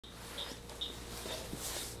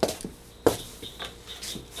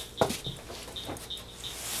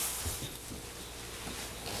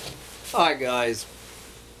Alright guys,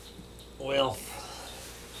 well,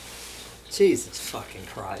 Jesus fucking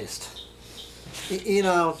Christ. You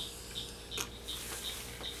know,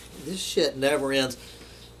 this shit never ends.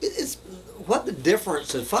 It's what the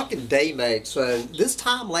difference a fucking day makes. So this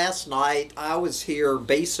time last night, I was here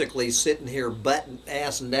basically sitting here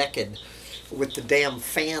butt-ass naked with the damn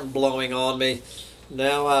fan blowing on me.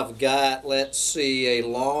 Now I've got, let's see, a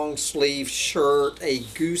long sleeve shirt, a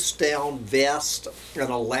goose down vest, an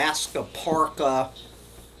Alaska parka,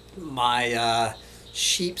 my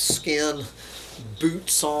sheepskin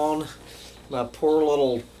boots on, my poor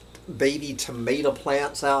little baby tomato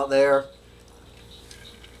plants out there.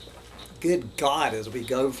 Good God, as we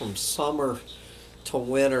go from summer to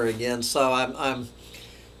winter again. So I'm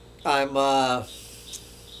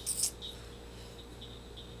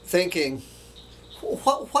thinking,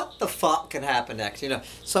 what the fuck can happen next? You know,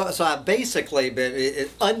 so I basically been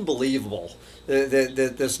unbelievable.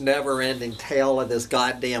 This never-ending tale of this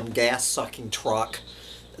goddamn gas-sucking truck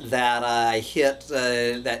that I hit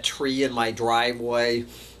that tree in my driveway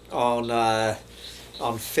on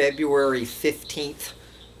February 15th.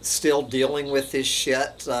 Still dealing with this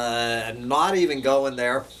shit. Not even going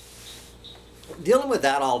there. Dealing with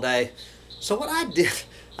that all day. So what I did,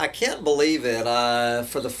 I can't believe it.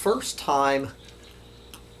 For the first time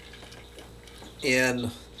in,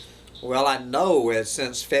 well, I know it's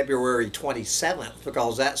since February 27th,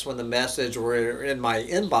 because that's when the message were in my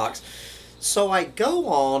inbox. So I go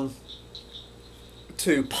on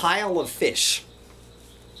to Pile of Fish.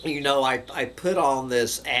 You know, I put on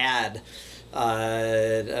this ad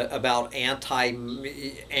about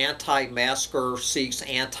anti-masker seeks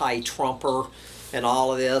anti-Trumper and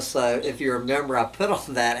all of this. If you remember, I put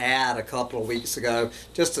on that ad a couple of weeks ago,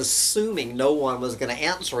 just assuming no one was going to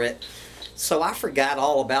answer it. So I forgot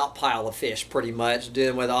all about Pile of Fish, pretty much,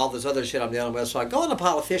 dealing with all this other shit I'm dealing with. So I go on to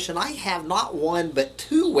Pile of Fish, and I have not one but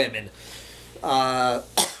two women.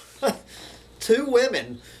 Two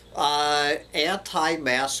women,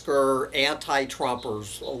 anti-masker,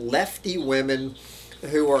 anti-Trumpers, lefty women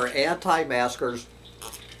who are anti-maskers,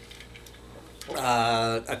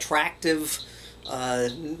 attractive,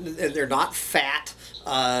 they're not fat.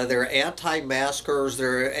 They're anti-maskers,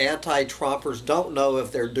 they're anti-Trumpers. Don't know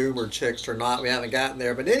if they're doomer chicks or not. We haven't gotten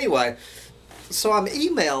there. But anyway, so I'm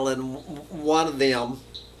emailing one of them,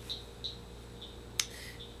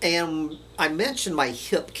 and I mentioned my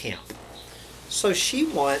hip camp. So she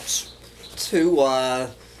wants to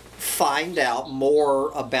find out more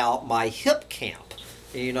about my hip camp.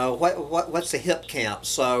 You know, what's a hip camp?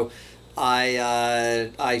 So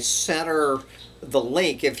I sent her the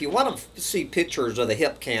link. If you want to see pictures of the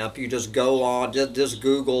hip camp, you just go on, just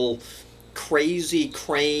Google Crazy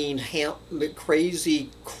Crane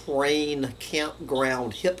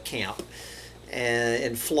Campground Hip Camp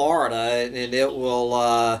in Florida,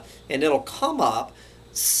 and it'll come up.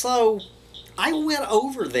 So I went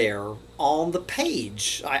over there on the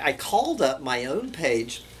page. I called up my own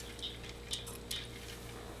page,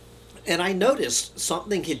 and I noticed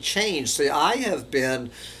something had changed. See, I have been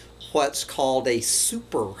what's called a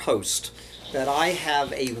super host, that I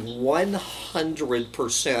have a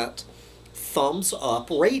 100% thumbs up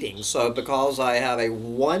rating. So because I have a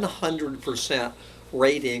 100%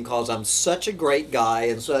 rating, because I'm such a great guy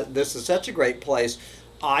and so this is such a great place,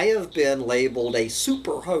 I have been labeled a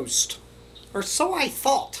super host, or so I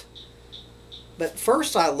thought. But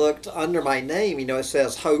first I looked under my name. You know, it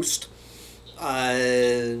says host,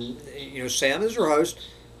 you know, Sam is your host.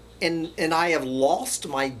 And I have lost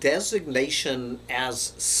my designation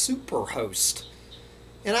as superhost.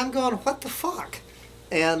 And I'm going, what the fuck?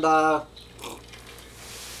 And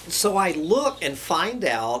so I look and find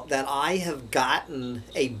out that I have gotten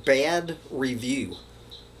a bad review.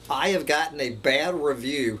 I have gotten a bad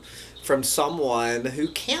review from someone who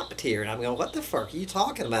camped here. And I'm going, what the fuck are you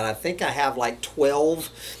talking about? I think I have like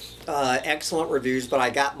 12 excellent reviews, but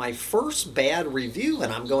I got my first bad review,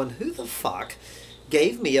 and I'm going, who the fuck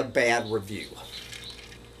gave me a bad review?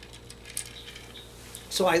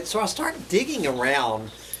 So I started digging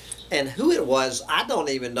around, and who it was, I don't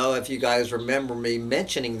even know if you guys remember me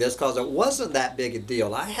mentioning this, because it wasn't that big a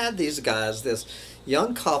deal. I had these guys, this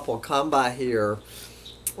young couple, come by here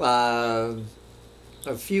a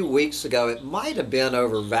few weeks ago. It might have been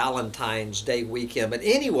over Valentine's Day weekend, but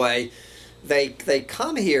anyway, they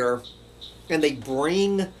come here and they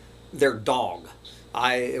bring their dog.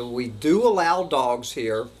 We do allow dogs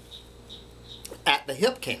here at the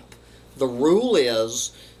hip camp. The rule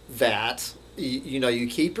is that you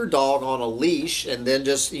keep your dog on a leash and then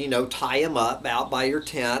just, tie him up out by your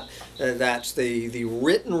tent. That's the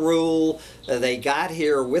written rule. They got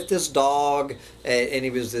here with this dog, and he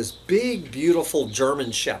was this big, beautiful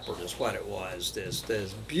German Shepherd is what it was.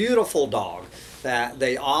 This beautiful dog that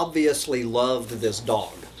they obviously loved this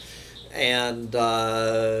dog. And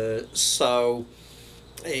so,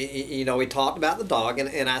 we talked about the dog,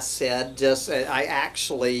 and I said, I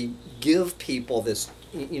actually give people this,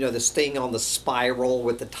 this thing on the spiral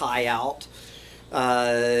with the tie out.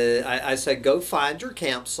 I said, go find your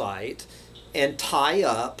campsite and tie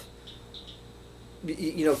up,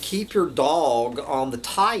 keep your dog on the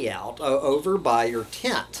tie out over by your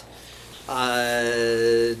tent.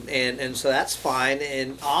 And so that's fine,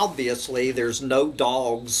 and obviously there's no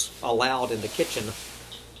dogs allowed in the kitchen.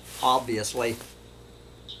 Obviously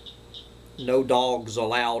no dogs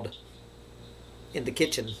allowed in the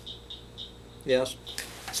kitchen. Yes.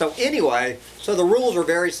 So anyway, so the rules are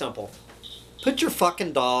very simple. Put your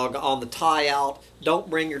fucking dog on the tie out. Don't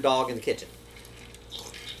bring your dog in the kitchen.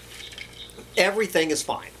 Everything is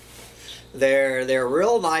fine. They're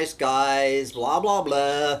real nice guys, blah, blah,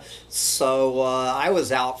 blah. So I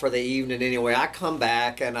was out for the evening anyway. I come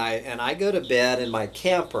back and I go to bed in my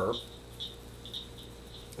camper.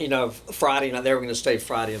 Friday night. They were going to stay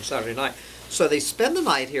Friday and Saturday night. So they spend the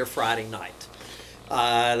night here Friday night.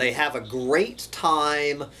 They have a great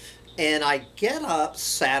time. And I get up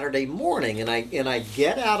Saturday morning and I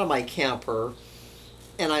get out of my camper.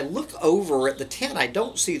 And I look over at the tent. I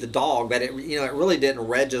don't see the dog, but it really didn't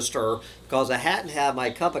register because I hadn't had my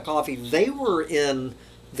cup of coffee. They were in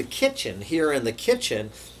the kitchen, here in the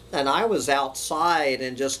kitchen, and I was outside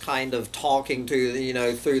and just kind of talking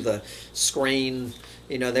to, through the screen.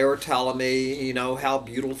 They were telling me, how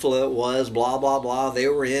beautiful it was, blah, blah, blah. They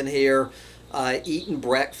were in here eating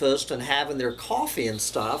breakfast and having their coffee and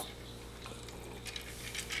stuff.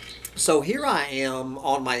 So here I am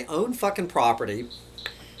on my own fucking property.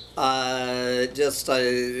 I guess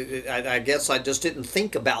I just didn't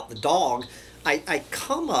think about the dog. I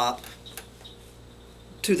come up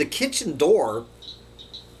to the kitchen door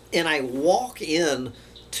and I walk in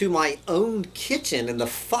to my own kitchen, and the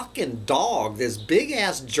fucking dog, this big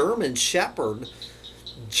ass German Shepherd,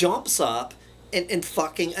 jumps up and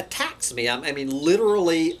fucking attacks me. I mean,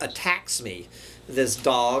 literally attacks me, this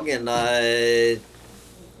dog, and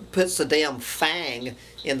puts a damn fang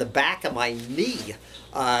in the back of my knee.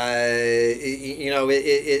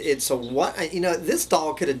 It's a what? This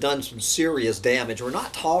dog could have done some serious damage. We're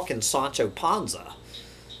not talking Sancho Panza.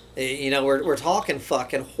 We're talking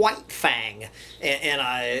fucking White Fang, and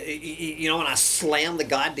I slammed the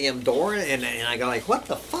goddamn door, and I go like, what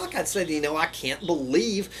the fuck? I said, I can't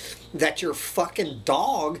believe that your fucking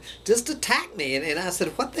dog just attacked me, and I said,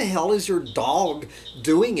 what the hell is your dog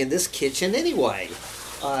doing in this kitchen anyway?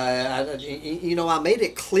 I made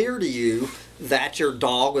it clear to you that your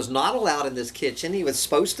dog was not allowed in this kitchen. He was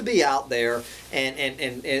supposed to be out there,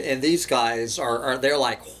 and these guys they're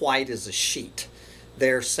like white as a sheet.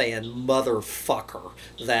 They're saying motherfucker,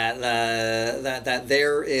 that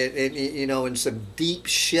they're in some deep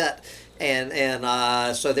shit,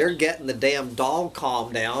 and so they're getting the damn dog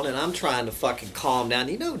calmed down, and I'm trying to fucking calm down.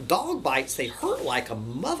 Dog bites, they hurt like a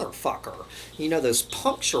motherfucker. Those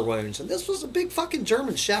puncture wounds, and this was a big fucking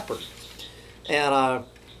German Shepherd, and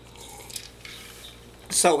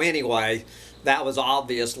so anyway, that was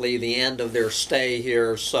obviously the end of their stay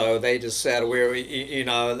here. So they just said,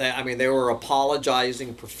 they were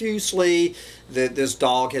apologizing profusely that this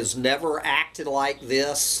dog has never acted like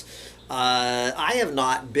this. I have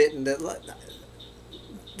not bitten. The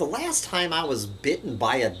last time I was bitten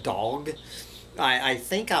by a dog, I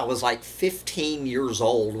think I was like 15 years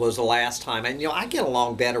old was the last time. And, I get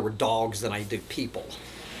along better with dogs than I do people.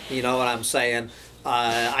 You know what I'm saying?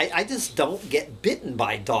 I just don't get bitten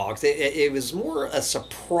by dogs. It was more a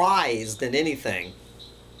surprise than anything.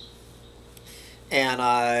 And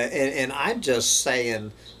I'm just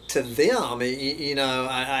saying to them,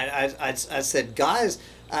 I said, guys,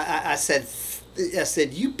 I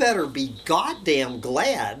said, you better be goddamn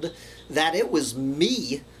glad that it was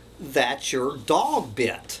me that your dog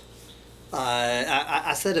bit.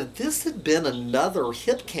 I said, if this had been another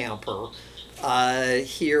hip camper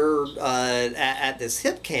here at this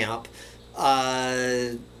hip camp,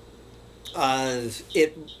 we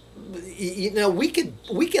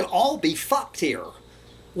could all be fucked here.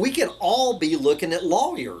 We could all be looking at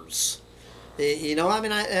lawyers. I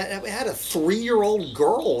had a 3-year-old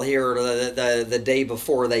girl here the day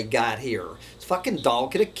before they got here. This fucking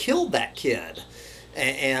dog could have killed that kid.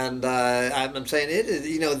 And I'm saying,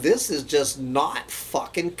 this is just not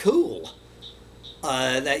fucking cool.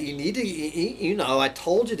 that you need to, you know, I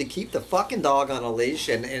told you to keep the fucking dog on a leash,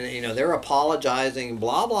 and you know, they're apologizing,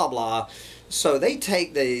 blah, blah, blah. So they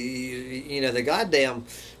take the, you know, the goddamn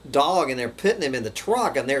dog and they're putting him in the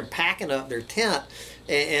truck and they're packing up their tent.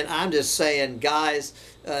 And I'm just saying, guys,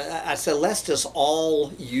 I said, let's just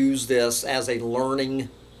all use this as a learning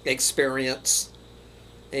experience.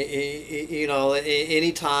 You know,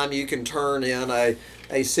 anytime you can turn in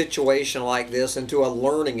a situation like this into a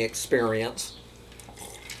learning experience.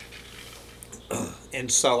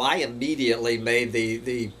 And so I immediately made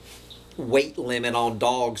the weight limit on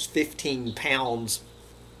dogs 15 pounds.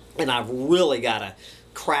 And I've really got to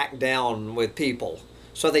crack down with people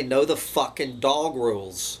so they know the fucking dog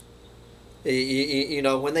rules. You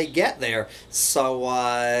know, when they get there. So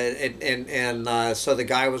so the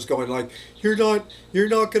guy was going like, you're not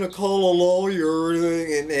going to call a lawyer or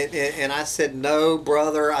anything. And I said, no,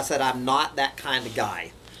 brother. I said, I'm not that kind of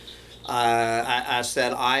guy. I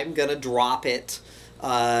said, I'm going to drop it. You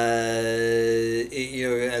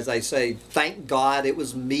know, as I say, thank God it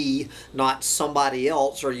was me, not somebody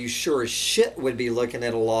else, or you sure as shit would be looking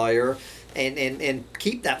at a lawyer. And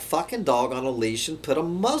keep that fucking dog on a leash and put a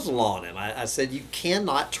muzzle on him. I said, you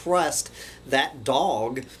cannot trust that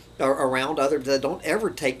dog around others. Don't ever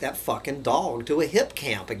take that fucking dog to a hip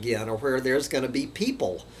camp again, or where there's going to be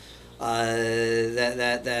people.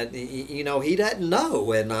 That you know, he doesn't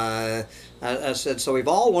know. And I said, so we've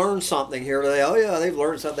all learned something here today. Oh yeah, they've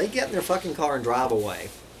learned something. They get in their fucking car and drive away.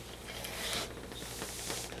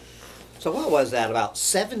 So what was that? About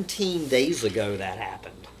 17 days ago that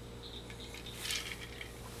happened.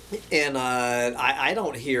 And I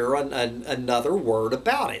don't hear another word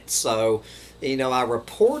about it. So, you know, I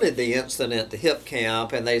reported the incident to Hip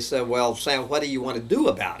Camp, and they said, well, Sam, what do you want to do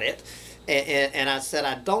about it? And I said,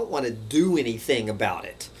 I don't want to do anything about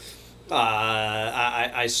it.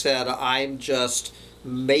 I said, I'm just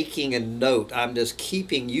making a note. I'm just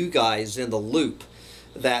keeping you guys in the loop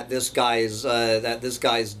that this guy's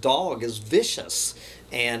dog is vicious.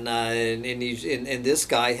 And this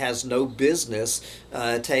guy has no business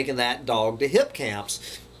taking that dog to hip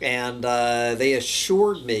camps. And they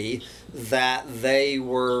assured me that they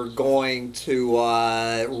were going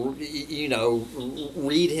to, you know,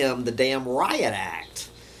 read him the damn Riot Act.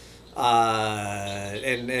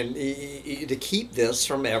 And to keep this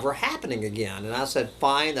from ever happening again. And I said,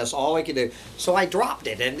 fine, that's all I can do. So I dropped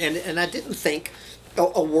it, and I didn't think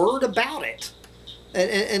a word about it.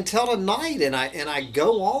 Until tonight, and I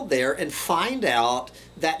go on there and find out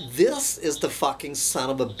that this is the fucking son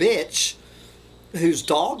of a bitch whose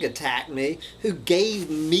dog attacked me, who gave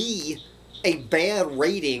me a bad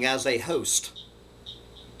rating as a host.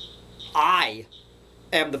 I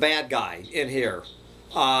am the bad guy in here.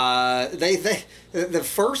 The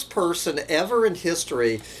first person ever in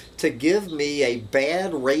history to give me a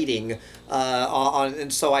bad rating,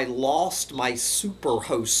 and so I lost my super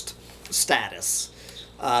host status.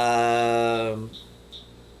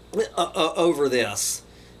 Over this,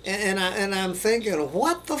 and I'm thinking,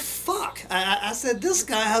 what the fuck? I said, this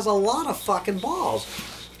guy has a lot of fucking balls.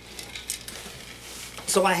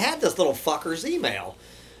 So I had this little fucker's email,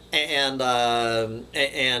 and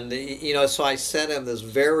you know, so I sent him this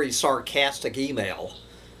very sarcastic email.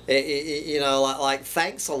 You know, like,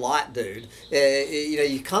 thanks a lot, dude. You know,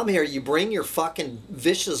 you come here, you bring your fucking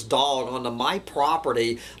vicious dog onto my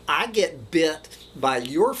property. I get bit by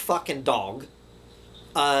your fucking dog.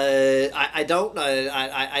 I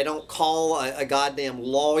don't call a goddamn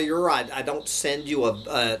lawyer. I don't send you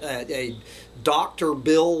a doctor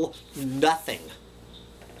bill, nothing.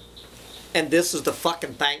 And this is the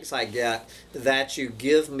fucking thanks I get, that you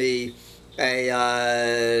give me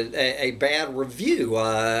a bad review.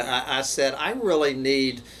 I said, I really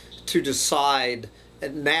need to decide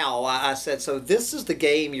now. I said, so this is the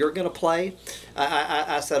game you're going to play?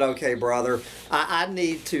 I said, okay, brother, I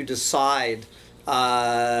need to decide, you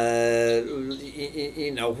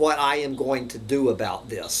know, what I am going to do about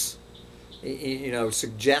this. You know,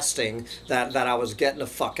 suggesting that I was getting a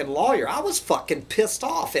fucking lawyer. I was fucking pissed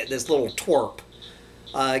off at this little twerp.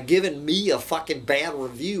 Giving me a fucking bad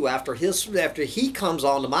review after he comes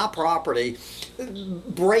onto my property,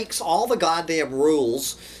 breaks all the goddamn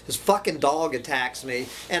rules, his fucking dog attacks me,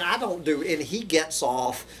 and I don't do, and he gets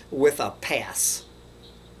off with a pass.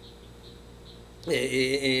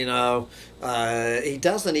 You know, he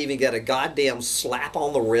doesn't even get a goddamn slap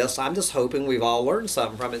on the wrist. I'm just hoping we've all learned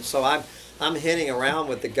something from it. So I'm hitting around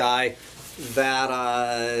with the guy that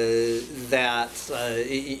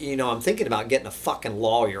you know, I'm thinking about getting a fucking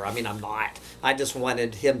lawyer. I mean, I'm not. I just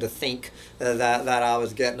wanted him to think that I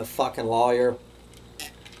was getting a fucking lawyer.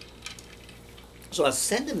 So I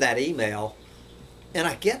sent him that email, And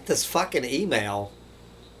I get this fucking email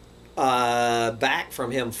back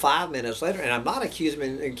from him 5 minutes later, and I'm not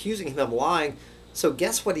accusing him of lying. So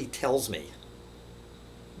guess what he tells me?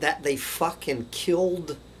 That they fucking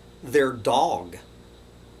killed their dog.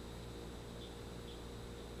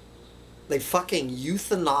 They fucking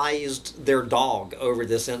euthanized their dog over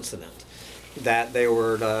this incident. That they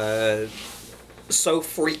were so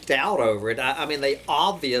freaked out over it. I mean, they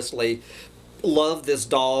obviously loved this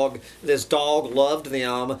dog. This dog loved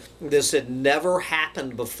them. This had never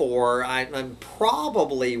happened before. I'm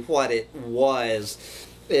probably what it was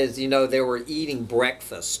is, you know, they were eating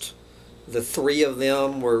breakfast. The three of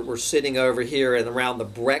them were sitting over here and around the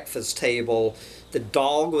breakfast table. The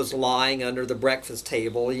dog was lying under the breakfast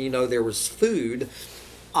table. You know, there was food.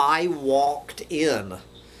 I walked in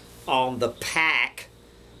on the pack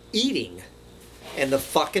eating. And the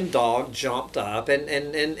fucking dog jumped up and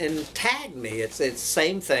tagged me. It's the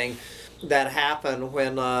same thing that happened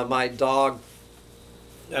when my dog,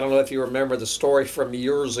 I don't know if you remember the story from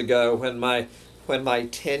years ago, when my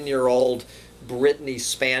 10-year-old Brittany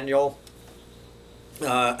Spaniel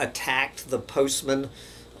attacked the postman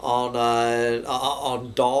on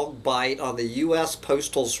dog bite, on the U.S.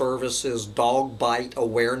 Postal Service's Dog Bite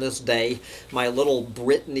Awareness Day. My little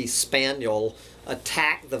Brittany Spaniel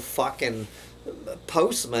attacked the fucking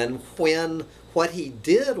postman when what he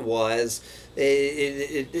did was,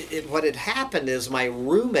 what had happened is my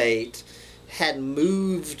roommate had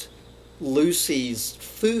moved Lucy's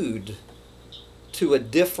food to a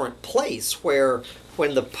different place where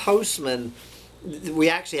when the postman, we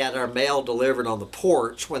actually had our mail delivered on the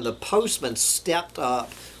porch. When the postman stepped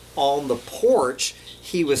up on the porch,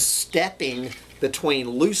 he was stepping between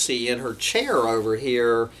Lucy and her chair over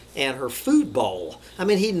here and her food bowl. I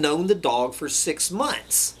mean, he'd known the dog for 6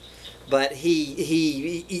 months, but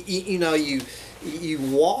he you know, you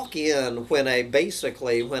walk in when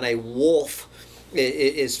when a wolf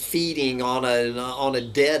is feeding on a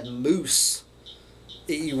dead moose.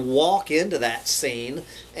 You walk into that scene,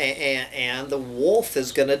 and the wolf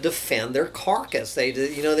is going to defend their carcass. They,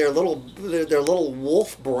 you know, their little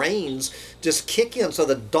wolf brains just kick in. So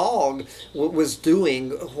the dog was doing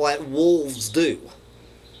what wolves do.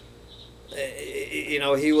 You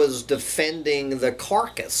know, he was defending the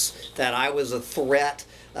carcass, that I was a threat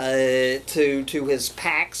to his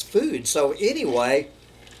pack's food. So anyway,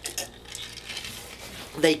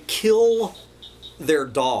 they kill their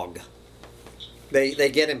dog. They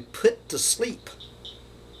get him put to sleep.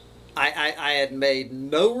 I had made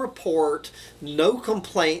no report, no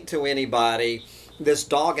complaint to anybody. This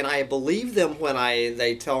dog, and I believe them when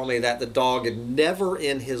they tell me that the dog had never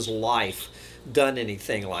in his life done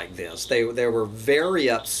anything like this. They were very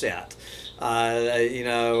upset. You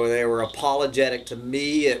know, they were apologetic to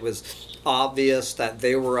me. It was obvious that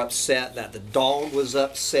they were upset, that the dog was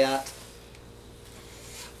upset.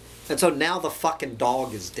 And so now the fucking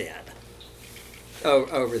dog is dead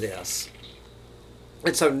over this.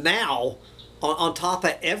 And so now, on top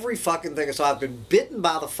of every fucking thing, so I've been bitten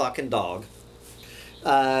by the fucking dog.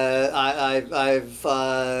 I've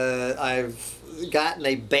gotten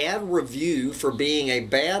a bad review for being a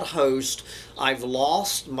bad host. I've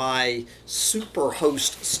lost my super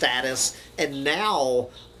host status, and now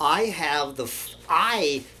I have the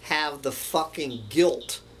fucking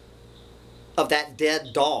guilt of that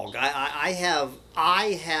dead dog. I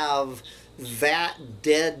have that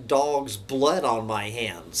dead dog's blood on my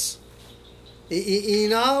hands. You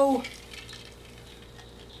know?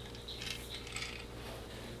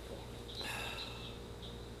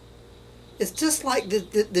 It's just like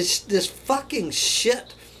this fucking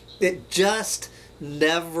shit that just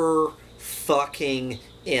never fucking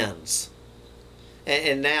ends.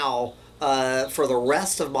 And now, for the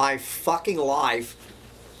rest of my fucking life,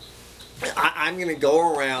 I'm going to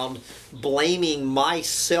go around blaming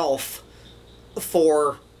myself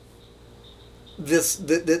for this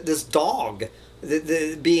dog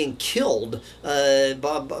being killed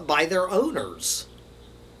by their owners.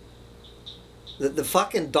 The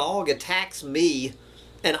fucking dog attacks me,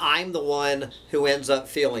 and I'm the one who ends up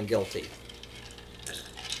feeling guilty.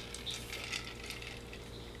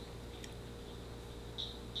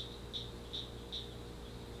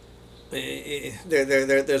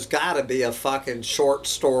 There's got to be a fucking short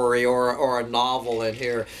story or a novel in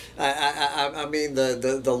here. I mean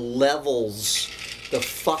the levels, the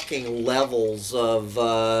fucking levels of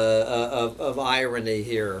irony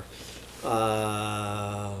here.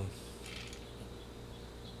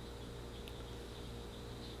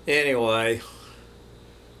 Anyway,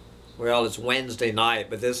 well, it's Wednesday night,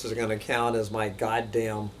 but this is going to count as my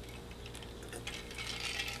goddamn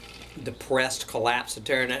Depressed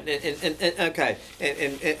Collapsitarian. And okay,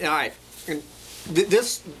 and all right, and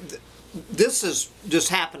this is just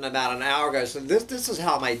happened about an hour ago. So this is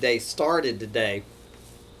how my day started today.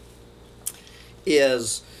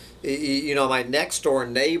 Is, you know, my next door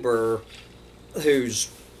neighbor who's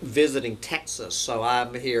visiting Texas, so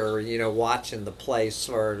I'm here, you know, watching the place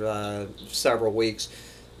for several weeks.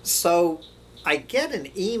 So I get an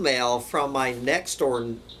email from my next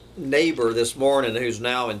door neighbor this morning who's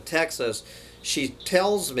now in Texas. She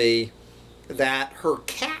tells me that her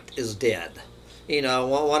cat is dead. You know,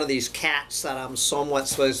 one of these cats that I'm somewhat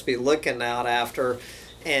supposed to be looking out after.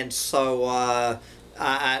 And so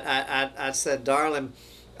I said, darling,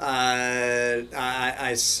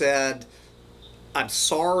 I said, I'm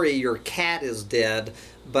sorry your cat is dead,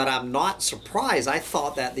 but I'm not surprised. I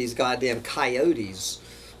thought that these goddamn coyotes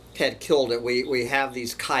had killed it. We have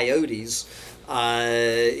these coyotes,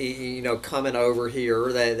 you know, coming over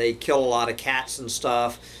here. They kill a lot of cats and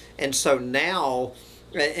stuff. And so now,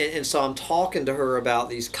 and so I'm talking to her about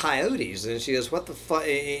these coyotes, and she goes, what the fuck,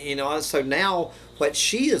 you know. So now what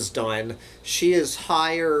she has done, she has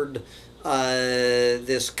hired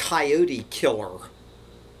this coyote killer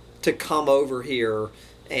to come over here,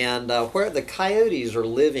 and where the coyotes are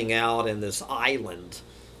living out in this island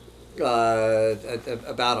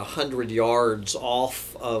about 100 yards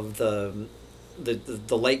off of the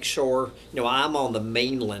lake shore. You know, I'm on the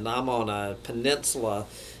mainland, I'm on a peninsula,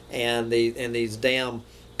 and these damn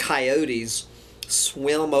coyotes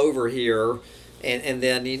swim over here, and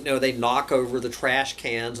then, you know, they knock over the trash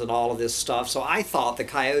cans and all of this stuff. So I thought the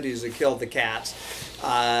coyotes had killed the cats.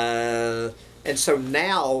 And so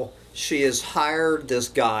now she has hired this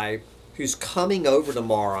guy who's coming over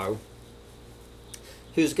tomorrow,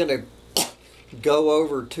 who's going to go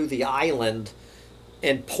over to the island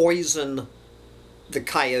and poison the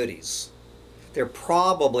coyotes. They're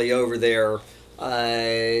probably over there,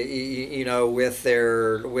 you know, with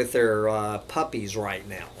their puppies right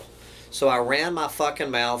now. So I ran my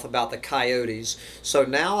fucking mouth about the coyotes. So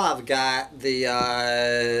now I've got I've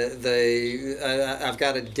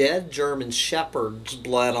got a dead German Shepherd's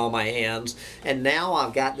blood on my hands, and now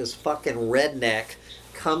I've got this fucking redneck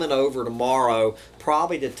coming over tomorrow,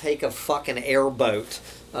 probably to take a fucking airboat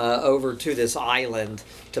over to this island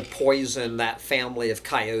to poison that family of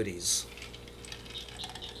coyotes.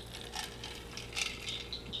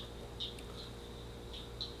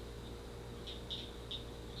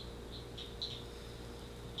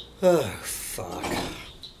 Oh, fuck.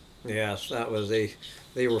 Yes, that was the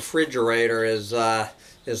refrigerator is on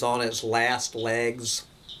its last legs.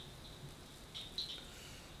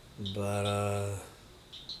 But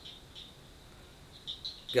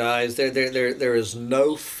guys, there is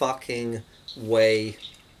no fucking way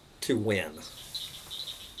to win.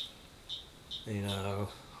 You know,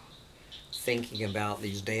 thinking about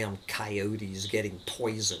these damn coyotes getting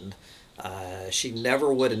poisoned. She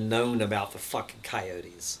never would have known about the fucking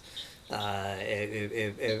coyotes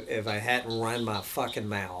if I hadn't run my fucking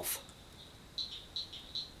mouth.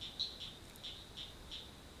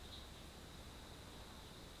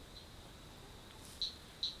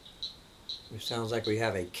 It sounds like we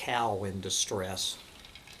have a cow in distress.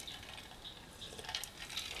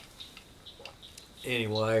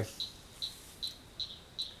 Anyway,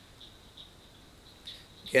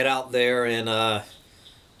 get out there and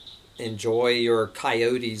enjoy your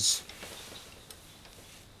coyotes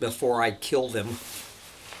before I kill them.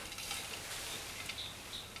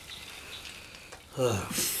 Oh,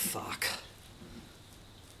 fuck.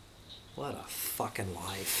 What a fucking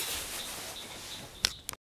life.